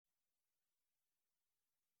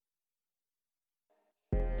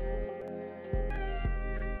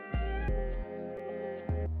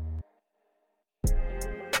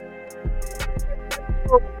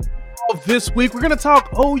This week, we're going to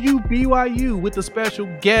talk OU BYU with a special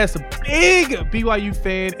guest, a big BYU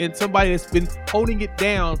fan and somebody that's been holding it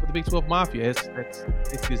down for the Big12Mafia.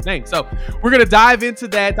 That's his name. So we're going to dive into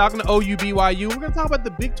that, talking to OU BYU. We're going to talk about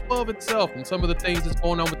the Big 12 itself and some of the things that's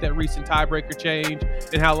going on with that recent tiebreaker change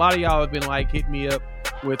and how a lot of y'all have been hitting me up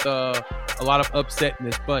with a lot of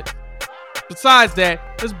upsetness. But besides that,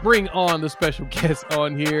 let's bring on the special guest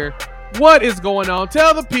on here. What is going on?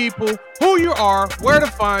 Tell the people who you are, where to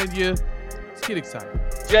find you. Let's get excited.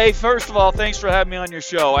 Jay, first of all, thanks for having me on your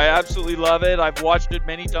show. I absolutely love it. I've watched it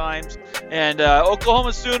many times. And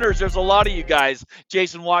Oklahoma Sooners, there's a lot of you guys.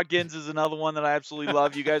 Jason Watkins is another one that I absolutely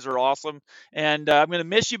love. You guys are awesome. And I'm going to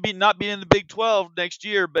miss you not being in the Big 12 next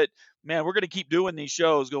year, but man, we're going to keep doing these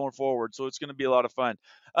shows going forward, so it's going to be a lot of fun.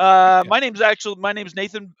 My name's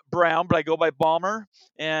Nathan Brown, but I go by Bomber.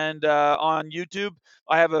 And on YouTube,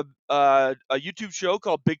 I have a YouTube show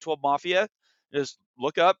called Big12Mafia. Just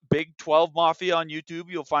look up Big12Mafia on YouTube,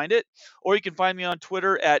 you'll find it. Or you can find me on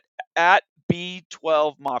Twitter at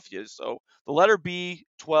B12Mafia. So the letter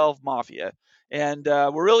B12Mafia. And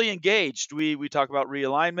we're really engaged. We talk about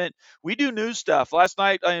realignment. We do new stuff. Last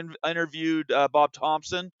night I interviewed Bob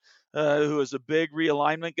Thompson, who is a big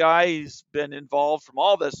realignment guy. He's been involved from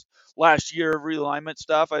all this last year of realignment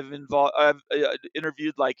stuff. I've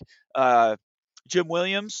interviewed Jim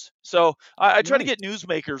Williams. So I try to get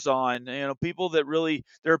newsmakers on, people that really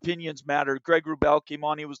their opinions matter. Greg Wrubell came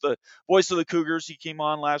on. He was the voice of the Cougars. He came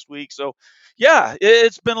on last week. So yeah,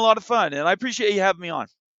 it's been a lot of fun, and I appreciate you having me on.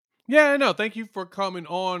 Yeah, no, thank you for coming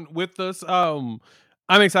on with us. I'm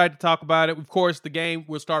excited to talk about it. Of course, the game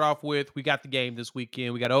we'll start off with. We got the game this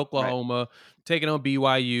weekend. We got Oklahoma taking on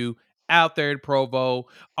BYU out there in Provo.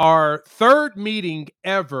 Our third meeting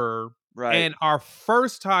ever. Right. And our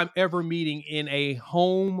first time ever meeting in a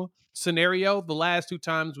home scenario. The last two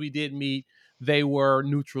times we did meet, they were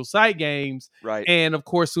neutral site games. Right. And of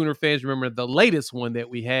course, Sooner fans remember the latest one that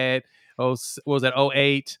we had. Was that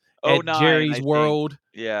 08 at 09, Jerry's World?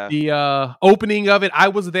 Yeah. The opening of it, I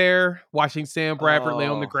was there watching Sam Bradford lay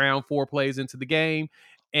on the ground 4 plays into the game,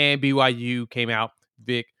 and BYU came out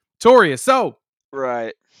victorious. So,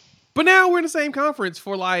 right. But now we're in the same conference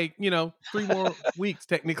for 3 more weeks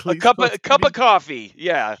technically. A cup of coffee.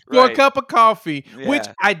 Yeah. For a cup of coffee, Yeah. which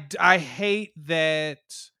I hate that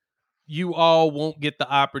you all won't get the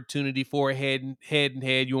opportunity for a head and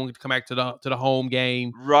head. You won't get to come back to the home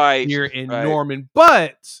game here in Norman.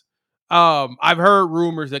 But I've heard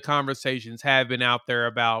rumors that conversations have been out there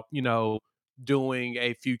about, doing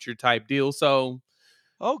a future type deal. So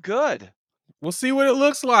good. We'll see what it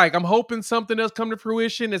looks like. I'm hoping something else come to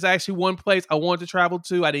fruition. There's actually one place I want to travel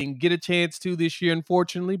to. I didn't get a chance to this year,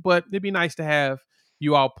 unfortunately, but it'd be nice to have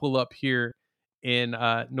you all pull up here in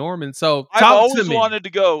Norman. So I've always wanted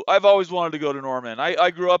to go to Norman.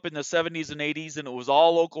 I grew up in the 70s and 80s, and it was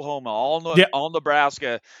all Oklahoma, all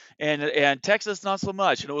Nebraska, and Texas not so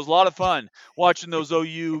much. And it was a lot of fun watching those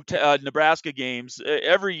OU Nebraska games.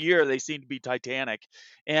 Every year they seem to be titanic,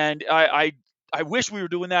 and I wish we were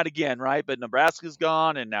doing that again, right? But Nebraska's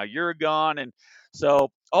gone, and now you're gone, and so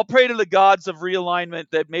I'll pray to the gods of realignment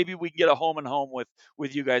that maybe we can get a home and home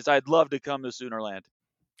with you guys. I'd love to come to Soonerland.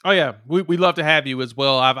 Oh yeah, we love to have you as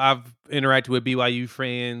well. I've interacted with BYU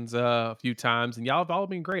friends a few times, and y'all have all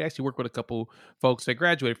been great. I actually work with a couple folks that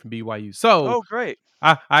graduated from BYU, so great.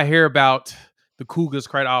 I hear about the Cougars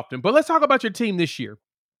quite often. But let's talk about your team this year.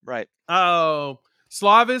 Right. Kenneth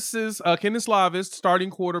Slavis, starting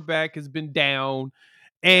quarterback, has been down,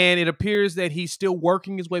 and it appears that he's still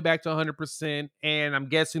working his way back to 100%. And I'm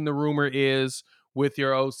guessing the rumor is with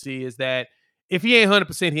your OC is that if he ain't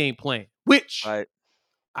 100%, he ain't playing, which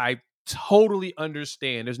I totally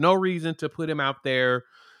understand. There's no reason to put him out there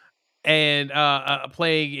and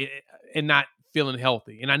playing and not feeling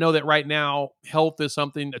healthy. And I know that right now, health is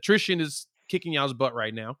something. Attrition is kicking y'all's butt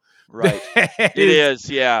right now. Right. It is,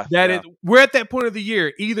 yeah. We're at that point of the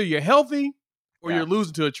year. Either you're healthy or you're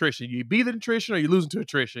losing to attrition. You beat the attrition or you're losing to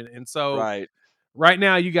attrition. And so right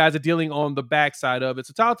now you guys are dealing on the backside of it.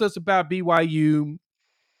 So talk to us about BYU,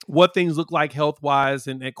 what things look like health-wise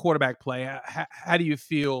and quarterback play. How do you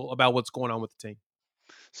feel about what's going on with the team?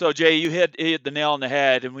 So, Jay, you hit the nail on the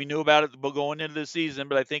head, and we knew about it going into the season,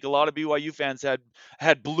 but I think a lot of BYU fans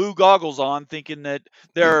had blue goggles on thinking that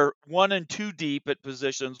their 1 and 2 deep at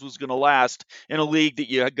positions was going to last in a league that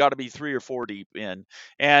you had got to be 3 or 4 deep in.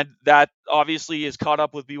 And that obviously is caught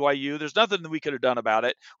up with BYU. There's nothing that we could have done about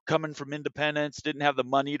it. Coming from independence, didn't have the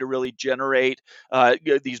money to really generate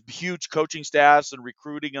these huge coaching staffs and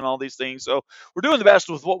recruiting and all these things. So we're doing the best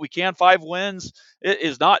with what we can. 5 wins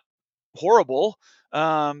is not horrible.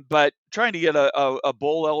 But trying to get a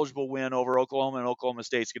bowl eligible win over Oklahoma and Oklahoma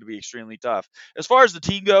State is going to be extremely tough. As far as the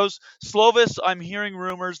team goes, Slovis, I'm hearing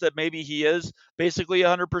rumors that maybe he is basically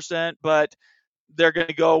 100%, but they're going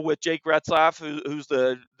to go with Jake Retzlaff, who's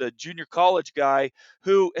the junior college guy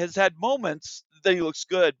who has had moments that he looks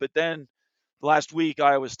good, but then last week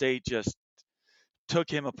Iowa State just took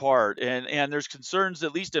him apart. And there's concerns,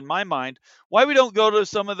 at least in my mind, why we don't go to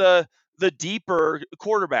some of the deeper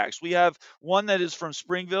quarterbacks. We have one that is from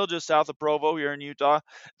Springville, just south of Provo here in Utah.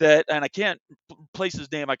 That, and I can't place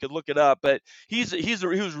his name. I could look it up, but he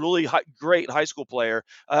was really great high school player,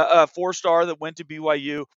 a 4-star that went to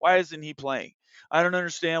BYU. Why isn't he playing? I don't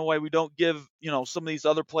understand why we don't give some of these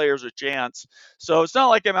other players a chance. So it's not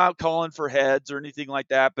like I'm out calling for heads or anything like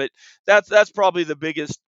that, but that's probably the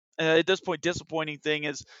biggest at this point disappointing thing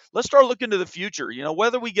is let's start looking to the future.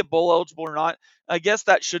 Whether we get bowl eligible or not, I guess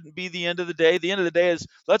that shouldn't be the end of the day. The end of the day is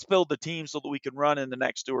let's build the team so that we can run in the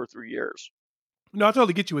next 2 or 3 years. No, I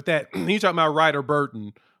totally get you with that. You talking about Ryder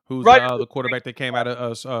Burton, who's Right. the quarterback that came out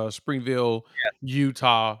of Springville,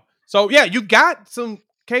 Utah. So yeah, you got some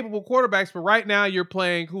capable quarterbacks, but right now you're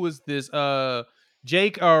playing. Who is this?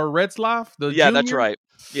 Jake Retzlaff, the Yeah, that's junior. right.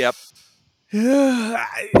 Yep.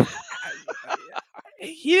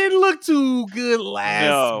 He didn't look too good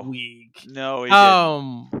last week. No, he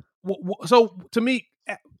didn't. So to me,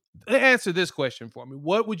 answer this question for me.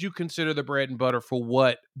 What would you consider the bread and butter for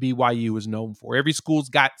what BYU is known for? Every school's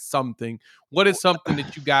got something. What is something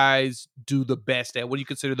that you guys do the best at? What do you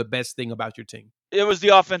consider the best thing about your team? It was the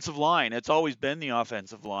offensive line. It's always been the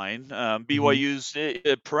offensive line. BYU's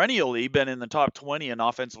perennially been in the top 20 in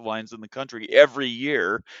offensive lines in the country every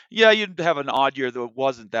year. Yeah, you'd have an odd year that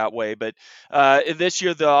wasn't that way, but this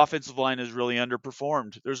year the offensive line has really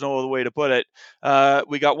underperformed. There's no other way to put it.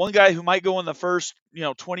 We got one guy who might go in the first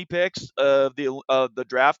 20 picks of the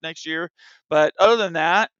draft next year, but other than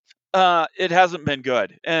that, it hasn't been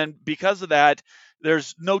good. And because of that,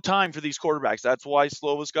 there's no time for these quarterbacks. That's why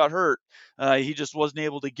Slovis got hurt. He just wasn't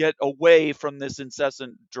able to get away from this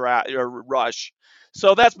incessant rush.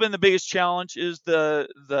 So that's been the biggest challenge is the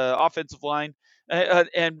offensive line.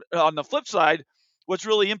 And on the flip side, what's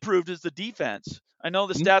really improved is the defense. I know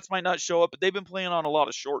the stats might not show up, but they've been playing on a lot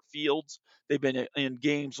of short fields. They've been in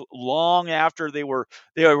games long after they were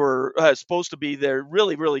supposed to be. They're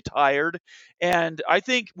really, really tired. And I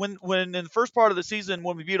think when in the first part of the season,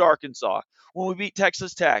 when we beat Arkansas, when we beat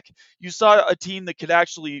Texas Tech, you saw a team that could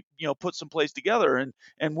actually put some plays together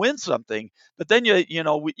and win something. But then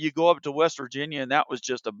you go up to West Virginia and that was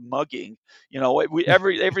just a mugging.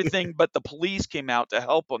 Everything but the police came out to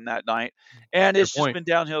help them that night, and it's just been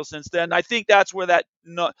downhill since then. I think that's where that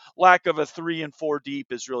lack of a 3 and 4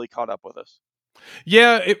 deep is really caught up with us.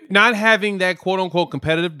 Yeah, not having that quote unquote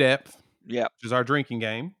competitive depth. Yeah, which is our drinking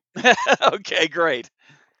game. Okay, great.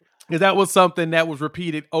 Because that was something that was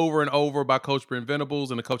repeated over and over by Coach Brent Venables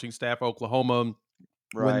and the coaching staff of Oklahoma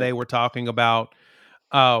when they were talking about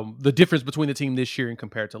the difference between the team this year and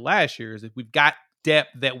compared to last year is that we've got depth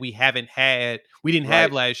that we didn't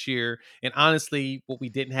have last year. And honestly, what we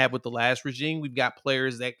didn't have with the last regime, we've got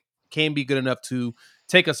players that can be good enough to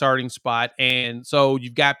take a starting spot. And so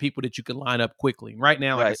you've got people that you can line up quickly. Right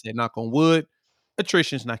now, like I said, knock on wood,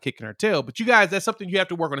 attrition's not kicking our tail. But you guys, that's something you have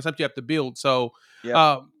to work on. It's something you have to build. So,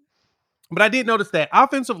 but I did notice that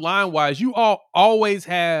offensive line wise, you all always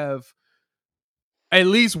have at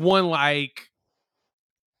least one like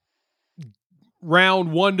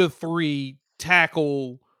round 1 to 3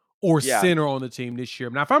 tackle or center on the team this year.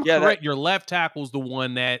 Now, if I'm correct, your left tackle is the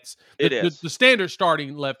one that's the standard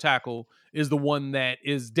starting left tackle is the one that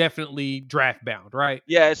is definitely draft bound, right?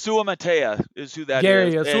 Yeah, Sua Matea is who that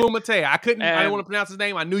is. Yeah, Sua Matea. I didn't want to pronounce his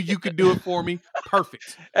name. I knew you could do it for me.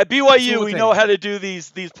 Perfect. At BYU, we know how to do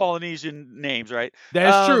these Polynesian names, right?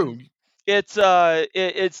 That's true.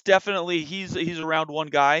 It's definitely he's a round 1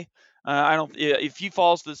 guy. If he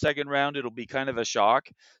falls to the second round, it'll be kind of a shock.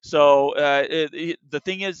 So the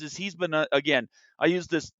thing is he's been again. I use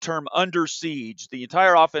this term under siege. The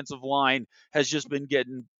entire offensive line has just been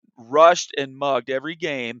getting rushed and mugged every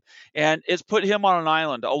game, and it's put him on an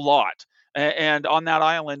island a lot. And on that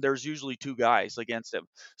island, there's usually 2 guys against him.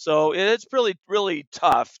 So it's really, really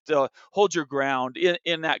tough to hold your ground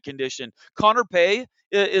in that condition. Connor Pay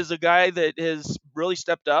is a guy that has really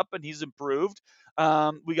stepped up and he's improved.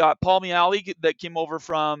 We got Paul Miali that came over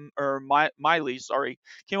from, or Miley,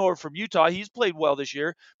 came over from Utah. He's played well this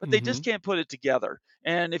year, but they just can't put it together.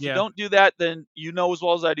 And if you don't do that, then as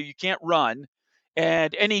well as I do, you can't run.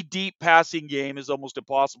 And any deep passing game is almost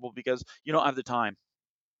impossible because you don't have the time.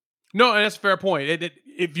 No, and that's a fair point.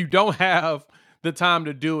 If you don't have the time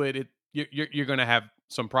to do it, you're going to have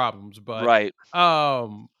some problems. But Right.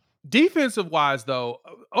 um, defensive wise, though,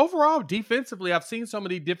 overall defensively, I've seen some of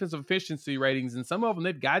the defensive efficiency ratings, and some of them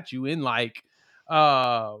they've got you in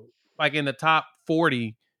uh like in the top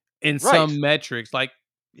 40 in Right. some metrics. Like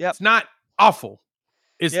Yep. it's not awful.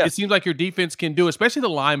 It Yes. seems like your defense can do, especially the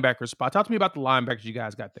linebacker spot. Talk to me about the linebackers you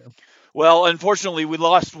guys got there. Well, unfortunately, we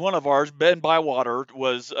lost one of ours. Ben Bywater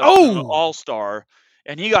was an Oh, all-star,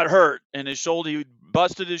 and he got hurt, and his shoulder, he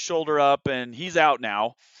busted his shoulder up, and he's out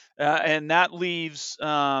now. And that leaves,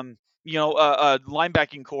 a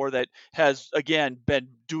linebacking core that has again been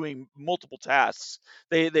doing multiple tasks.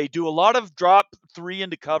 They do a lot of drop three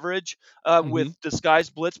into coverage with hmm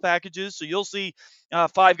disguised blitz packages. So you'll see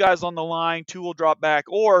five guys on the line, two will drop back,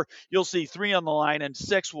 or you'll see three on the line and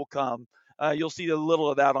six will come. You'll see a little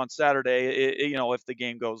of that on Saturday, if the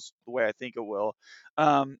game goes the way I think it will.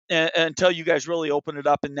 Until you guys really open it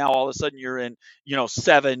up, and now all of a sudden you're in,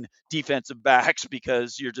 seven defensive backs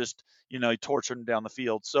because you're just, torturing them down the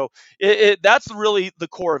field. So that's really the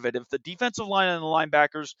core of it. If the defensive line and the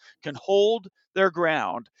linebackers can hold their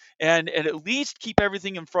ground and at least keep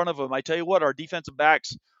everything in front of them, I tell you what, our defensive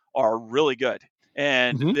backs are really good.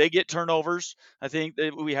 And hmm they get turnovers. I think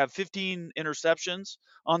that we have 15 interceptions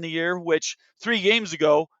on the year, which 3 games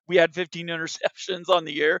ago we had 15 interceptions on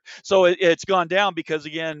the year. So it's gone down because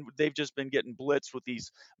again they've just been getting blitzed with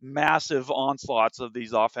these massive onslaughts of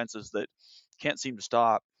these offenses that can't seem to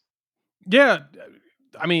stop. Yeah,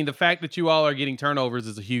 I mean, the fact that you all are getting turnovers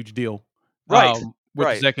is a huge deal, Right, with the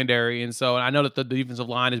right, secondary, and so I know that the defensive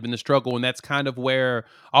line has been the struggle, and that's kind of where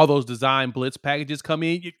all those design blitz packages come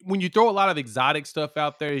in. When you throw a lot of exotic stuff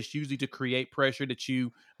out there, it's usually to create pressure that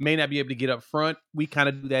you may not be able to get up front. We kind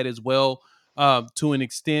of do that as well, to an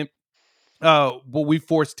extent. But we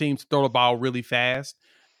force teams to throw the ball really fast.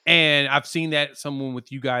 And I've seen that someone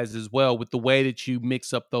with you guys as well, with the way that you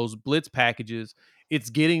mix up those blitz packages. It's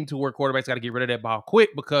getting to where quarterbacks got to get rid of that ball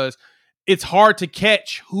quick because it's hard to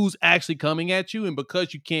catch who's actually coming at you. And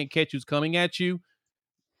because you can't catch who's coming at you,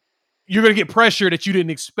 you're going to get pressure that you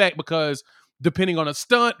didn't expect because depending on a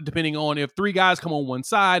stunt, depending on if three guys come on one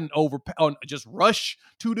side and just rush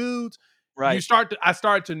two dudes, right. I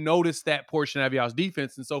started to notice that portion of y'all's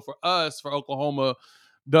defense. And so for us, for Oklahoma,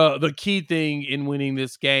 the key thing in winning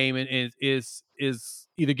this game is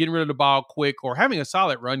either getting rid of the ball quick or having a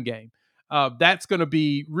solid run game. That's going to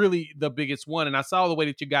be really the biggest one. And I saw the way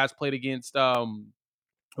that you guys played against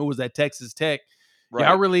who was that, Texas Tech.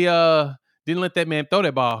 Y'all Right. really didn't let that man throw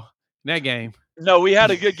that ball in that game. No, we had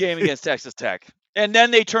a good game against Texas Tech. And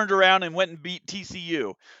then they turned around and went and beat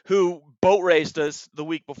TCU, who boat raced us the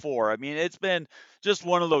week before. I mean, it's been just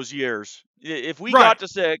one of those years. If we Right. got to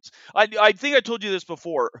six, I think I told you this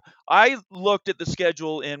before. I looked at the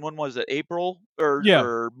schedule in, when was it, April Yeah.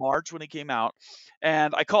 or March when it came out,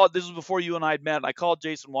 and I called. This was before you and I had met. And I called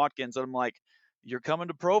Jason Watkins, and I'm like, "You're coming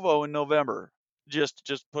to Provo in November. Just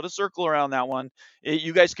put a circle around that one.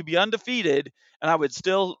 You guys could be undefeated, and I would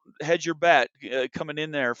still hedge your bet coming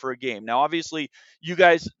in there for a game. Now, obviously, you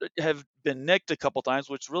guys have been nicked a couple times,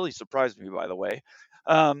 which really surprised me, by the way.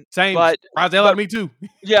 Same. But Surprised the hell out but of me too.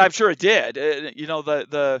 yeah, I'm sure it did.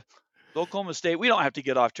 The Oklahoma State. We don't have to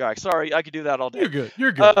get off track. Sorry, I could do that all day. You're good.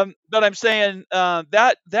 You're good. But I'm saying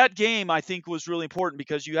that game I think was really important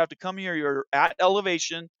because you have to come here. You're at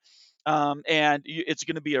elevation. It's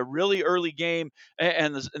going to be a really early game,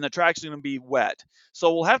 and the track's going to be wet.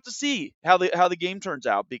 So we'll have to see how the game turns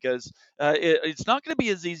out because it's not going to be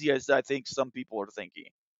as easy as I think some people are thinking.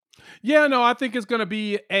 Yeah, no, I think it's gonna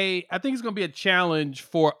be a challenge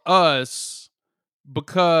for us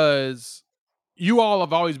because you all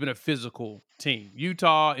have always been a physical team.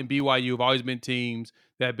 Utah and BYU have always been teams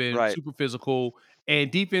that have been Right, super physical, and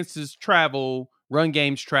defenses travel, run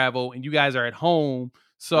games travel, and you guys are at home. right.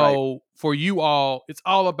 So for you all, it's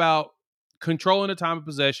all about controlling the time of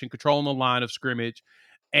possession, controlling the line of scrimmage,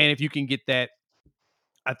 and if you can get that,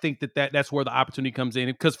 I think that's where the opportunity comes in.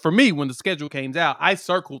 Because for me, when the schedule came out, I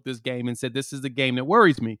circled this game and said, "This is the game that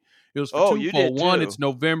worries me." It was for Oh, you twofold. did One, too. it's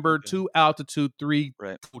November. Okay. Two, altitude. Three,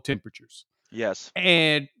 Right. cold temperatures. Yes.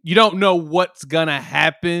 And you don't know what's gonna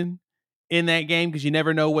happen in that game because you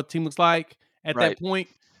never know what the team looks like at that Right. point.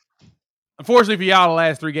 Unfortunately for y'all, the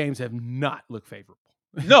last three games have not looked favorable.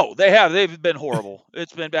 No, they have. They've been horrible.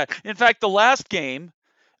 It's been bad. In fact, the last game,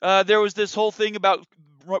 there was this whole thing about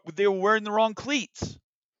they were wearing the wrong cleats.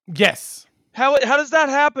 Yes. How does that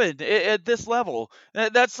happen at this level?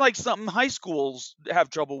 That's like something high schools have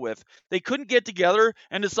trouble with. They couldn't get together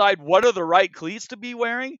and decide what are the right cleats to be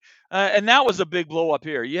wearing, and that was a big blow up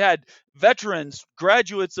here. You had veterans,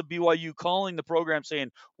 graduates of BYU calling the program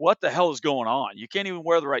saying, "What the hell is going on? You can't even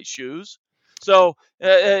wear the right shoes." So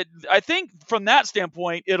I think from that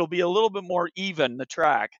standpoint, it'll be a little bit more even the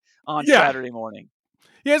track on Yeah. Saturday morning.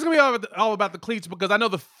 Yeah, it's gonna be all about the cleats because I know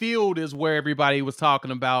the field is where everybody was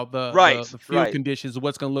talking about Right, the field right. conditions,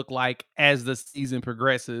 what's gonna look like as the season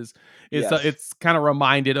progresses. Yes, It's kind of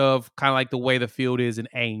reminded of kind of like the way the field is in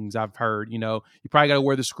Ames. I've heard, you probably got to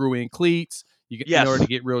wear the screw in cleats in order yes, to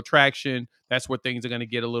get real traction. That's where things are gonna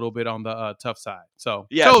get a little bit on the tough side. So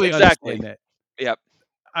yes, totally exactly. understand that. Yep.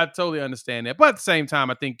 I totally understand that. But at the same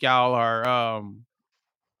time, I think y'all are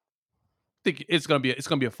think it's gonna be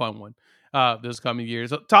a fun one this coming year.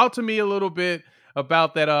 So talk to me a little bit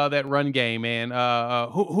about that run game, man.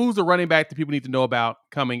 Who's the running back that people need to know about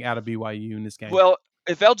coming out of BYU in this game? Well,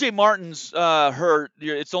 if LJ Martin's hurt,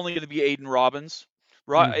 it's only going to be Aiden Robbins.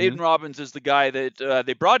 Hmm. Aiden Robbins is the guy that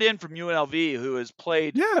they brought in from UNLV, who has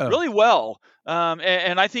played Yeah, really well,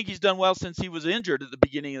 and I think he's done well since he was injured at the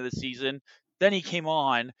beginning of the season. Then he came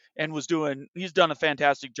on and he's done a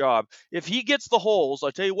fantastic job. If he gets the holes,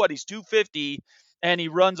 I'll tell you what, he's 250 and he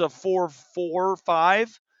runs a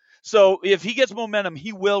 4.45. So if he gets momentum,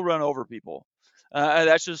 he will run over people.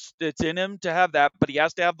 That's just it's in him to have that, but he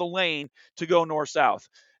has to have the lane to go north south.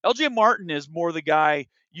 LJ Martin is more the guy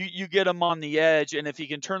you get him on the edge, and if he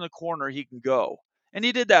can turn the corner, he can go. And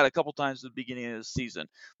he did that a couple times at the beginning of the season.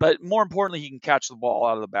 But more importantly, he can catch the ball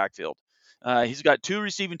out of the backfield. He's got 2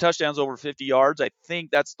 receiving touchdowns over 50 yards. I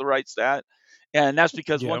think that's the right stat. And that's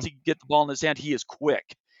because yeah. once he get the ball in his hand, he is quick.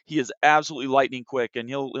 He is absolutely lightning quick, and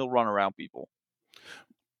he'll run around people.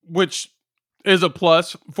 Which is a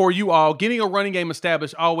plus for you all. Getting a running game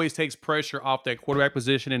established always takes pressure off that quarterback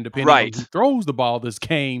position, and depending on Right. who throws the ball this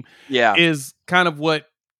game Yeah. is kind of what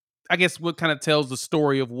I guess what kind of tells the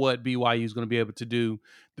story of what BYU is going to be able to do.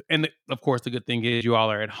 And of course, the good thing is you all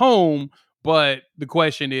are at home, but the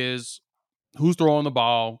question is who's throwing the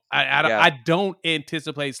ball. Yeah. I don't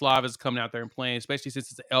anticipate Slavis coming out there and playing, especially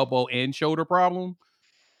since it's an elbow and shoulder problem.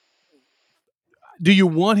 Do you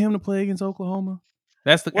want him to play against Oklahoma?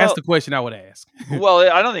 That's Well, the question I would ask. Well,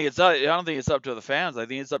 I don't think it's up to the fans. I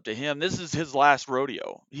think it's up to him. This is his last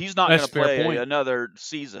rodeo. He's not going That's to a fair play point. another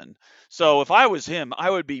season. So if I was him, I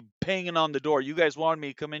would be banging on the door. You guys wanted me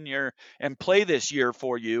to come in here and play this year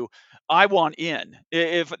for you. I want in.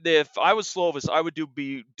 If I was Slovis, I would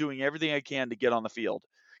be doing everything I can to get on the field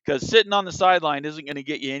because sitting on the sideline isn't going to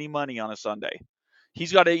get you any money on a Sunday.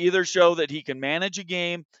 He's got to either show that he can manage a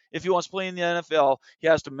game. If he wants to play in the NFL, he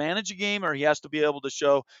has to manage a game, or he has to be able to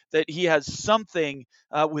show that he has something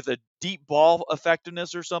with a deep ball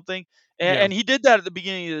effectiveness or something. Yeah, And he did that at the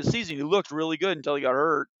beginning of the season. He looked really good until he got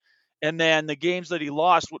hurt. And then the games that he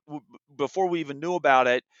lost before we even knew about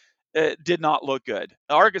it did not look good.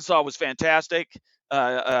 Arkansas was fantastic.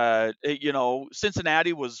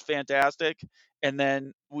 Cincinnati was fantastic. And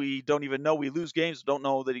then we don't even know we lose games. Don't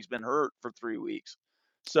know that he's been hurt for 3 weeks.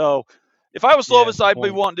 So if I was yeah, Slovis, that's a I'd be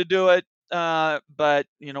point. wanting to do it. But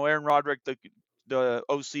Aaron Roderick, the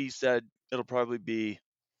OC, said it'll probably be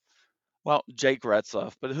Jake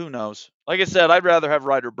Retzloff, but who knows? Like I said, I'd rather have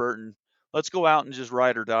Ryder Burton. Let's go out and just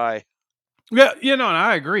ride or die. Yeah, and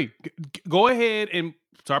I agree. Go ahead and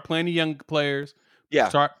start playing the young players. Yeah,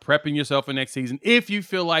 Start prepping yourself for next season if you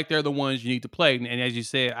feel like they're the ones you need to play. And as you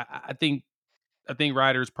said, I think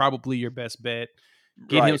Ryder is probably your best bet.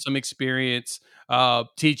 Get him right, some experience,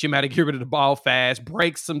 teach him how to get rid of the ball fast,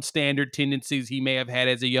 break some standard tendencies he may have had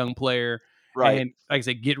as a young player, right, and like I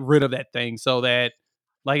said, get rid of that thing so that,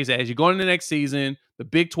 like I said, as you go into the next season, the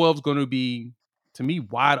Big 12 is going to be, to me,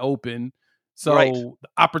 wide open. right, So the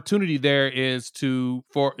opportunity there is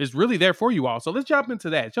really there for you all. So let's jump into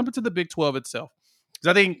that. Jump into the Big 12 itself. Because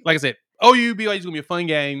I think, like I said, OU BYU is going to be a fun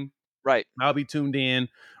game. right. I'll be tuned in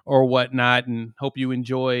or whatnot, and hope you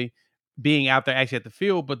enjoy being out there actually at the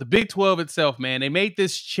field. But the Big 12 itself, man, they made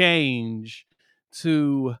this change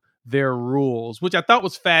to their rules, which I thought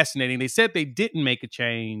was fascinating. They said they didn't make a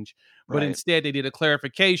change, but Right. instead they did a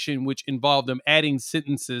clarification, which involved them adding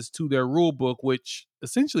sentences to their rule book, which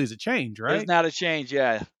essentially is a change, Isn't right? that a change?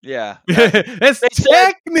 Yeah, yeah. That's They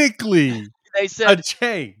said technically they a said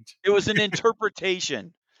change. it was an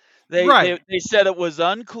interpretation. They, Right. they they said it was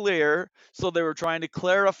unclear, so they were trying to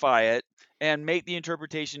clarify it and make the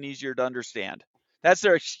interpretation easier to understand. That's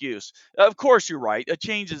their excuse. Of course, you're right. A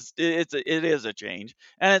change it is a change,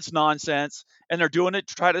 and it's nonsense. And they're doing it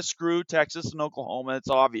to try to screw Texas and Oklahoma. It's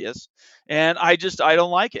obvious, and I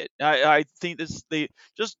don't like it. I think they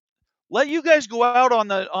just let you guys go out on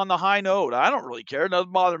the high note. I don't really care. It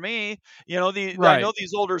doesn't bother me. I Right. know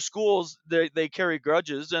these older schools they carry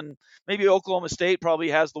grudges, and maybe Oklahoma State probably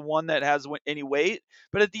has the one that has any weight.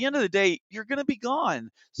 But at the end of the day, you're going to be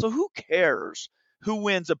gone. So who cares who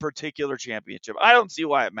wins a particular championship? I don't see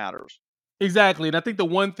why it matters. Exactly, and I think the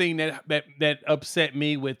one thing that upset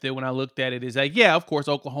me with it when I looked at it is that, yeah, of course,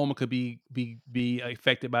 Oklahoma could be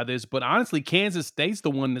affected by this, but honestly, Kansas State's the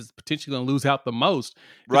one that's potentially gonna lose out the most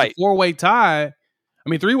because the Right. four-way tie I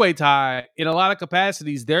mean, three-way tie, in a lot of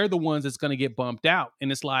capacities, they're the ones that's gonna get bumped out,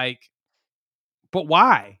 and it's like, but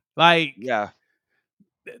why? Like, Yeah.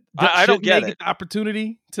 I don't shouldn't they get get it. the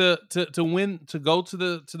opportunity to win to go to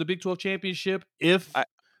the Big 12 championship if, I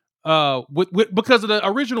because of the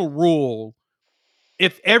original rule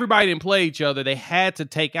if everybody didn't play each other, they had to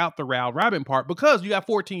take out the round robin part because you got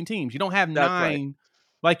 14 teams. You don't have That's right. nine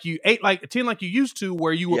like you 10 like you used to,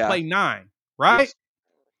 where you would Yeah. play nine, right? Yes.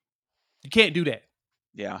 You can't do that.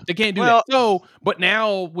 Yeah. They can't do that. Well, So, but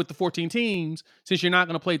now with the 14 teams, since you're not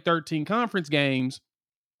going to play 13 conference games,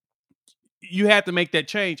 you have to make that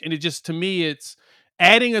change. And it just, to me, it's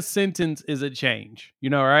adding a sentence is a change,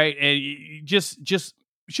 right? And you just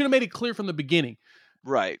should have made it clear from the beginning.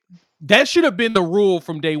 right. That should have been the rule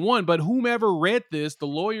from day one, but whomever read this, the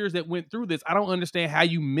lawyers that went through this, I don't understand how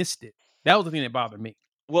you missed it. That was the thing that bothered me.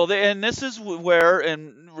 Well, and this is where,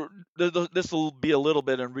 and this will be a little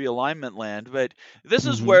bit in realignment land, but this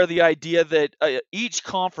is Mhm. where the idea that each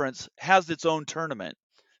conference has its own tournament.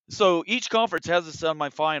 So each conference has a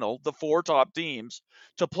semifinal, the four top teams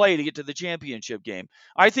to play to get to the championship game.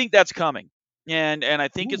 I think that's coming. And I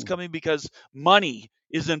think it's Ooh. coming because money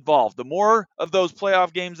is involved. The more of those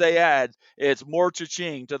playoff games they add, it's more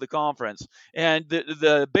cha-ching to the conference. And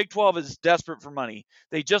the Big 12 is desperate for money.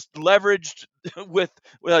 They just leveraged with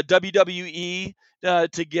WWE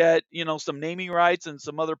to get some naming rights and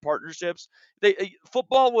some other partnerships. They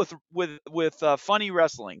football with funny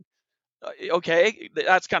wrestling. Okay,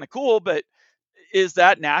 that's kind of cool, but is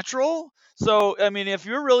that natural? So, I mean, if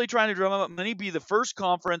you're really trying to drum up money, be the first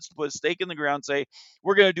conference to put a stake in the ground, say,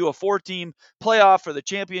 we're going to do a 4-team playoff for the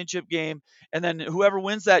championship game, and then whoever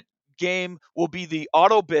wins that game will be the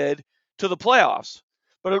auto bid to the playoffs.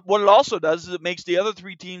 But what it also does is it makes the other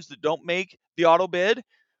three teams that don't make the auto bid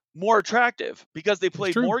more attractive because they It's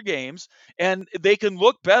played true. more games and they can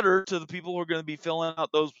look better to the people who are going to be filling out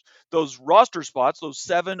those roster spots, those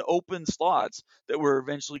 7 open slots that we're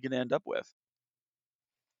eventually going to end up with.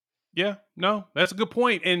 Yeah, no, that's a good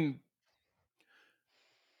point. And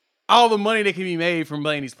all the money that can be made from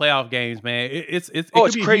playing these playoff games, man, it Oh, could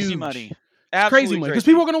it's be crazy huge. money. It's crazy Absolutely money because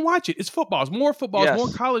people crazy. are going to watch it. It's football. It's more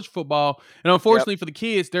Yes. college football, and Yep. unfortunately for the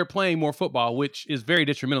kids, they're playing more football, which is very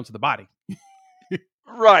detrimental to the body.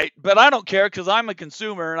 Right. But I don't care because I'm a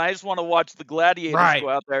consumer and I just want to watch the gladiators Right. go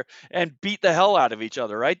out there and beat the hell out of each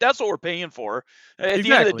other, right? That's what we're paying for. At the end of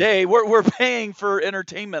the Exactly. day, we're paying for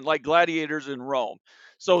entertainment like gladiators in Rome.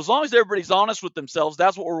 So as long as everybody's honest with themselves,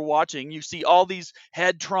 that's what we're watching. You see all these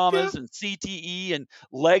head Yeah. traumas and CTE and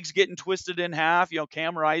legs getting twisted in half,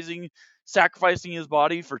 Cam Rising sacrificing his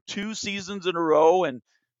body for 2 seasons in a row and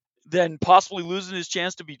then possibly losing his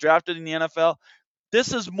chance to be drafted in the NFL.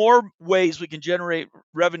 This is more ways we can generate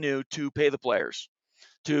revenue to pay the players,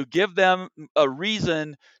 to give them a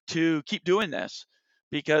reason to keep doing this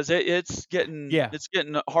because Yeah. it's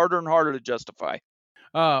getting harder and harder to justify.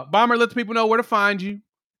 Bomber, let the people know where to find you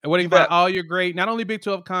and where they You can find bet. all your great, not only Big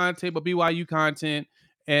 12 content, but BYU content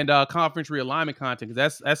and conference realignment content.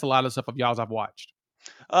 Because that's a lot of stuff of y'all's I've watched.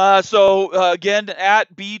 Again,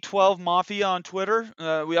 at B12Mafia on Twitter.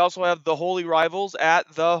 We also have the Holy Rivals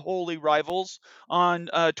at the Holy Rivals on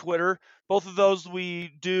Twitter. Both of those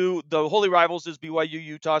we do. The Holy Rivals is BYU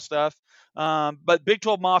Utah stuff, but Big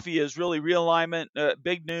 12 Mafia is really realignment,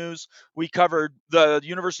 big news. We covered the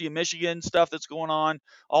University of Michigan stuff that's going on,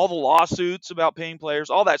 all the lawsuits about paying players,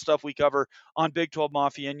 all that stuff we cover on Big 12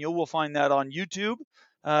 Mafia, and you will find that on YouTube.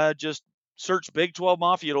 Just search Big 12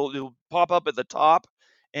 Mafia; it'll pop up at the top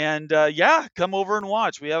and yeah, come over and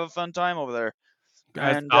watch. We have a fun time over there.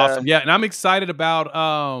 That's And awesome. Yeah, and I'm excited about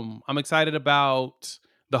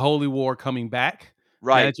the Holy War coming back. Now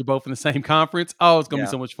right, that you're both in the same conference. Oh, it's gonna be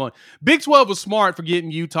yeah, so much fun. Big 12 was smart for getting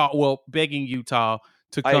Utah, well, begging Utah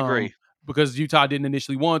to I come agree. because Utah didn't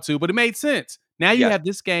initially want to, but it made sense. Now you Yes, have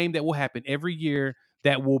this game that will happen every year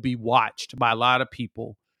that will be watched by a lot of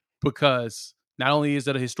people because not only is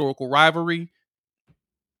it a historical rivalry,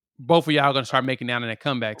 both of y'all are gonna start making down in that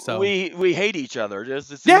comeback. So we hate each other.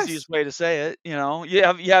 Just it's the yes, easiest way to say it.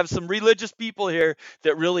 You have some religious people here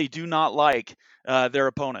that really do not like their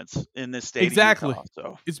opponents in this state of Utah. exactly.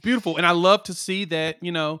 So It's beautiful, and I love to see that,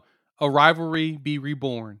 a rivalry be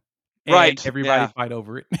reborn and right, everybody yeah. fight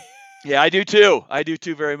over it. Yeah, I do too. I do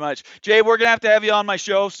too very much. Jay, we're gonna have to have you on my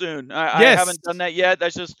show soon. I Yes. haven't done that yet.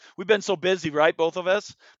 That's just we've been so busy, right, both of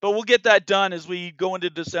us. But we'll get that done as we go into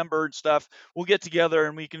December and stuff. We'll get together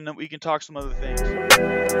and we can talk some other things.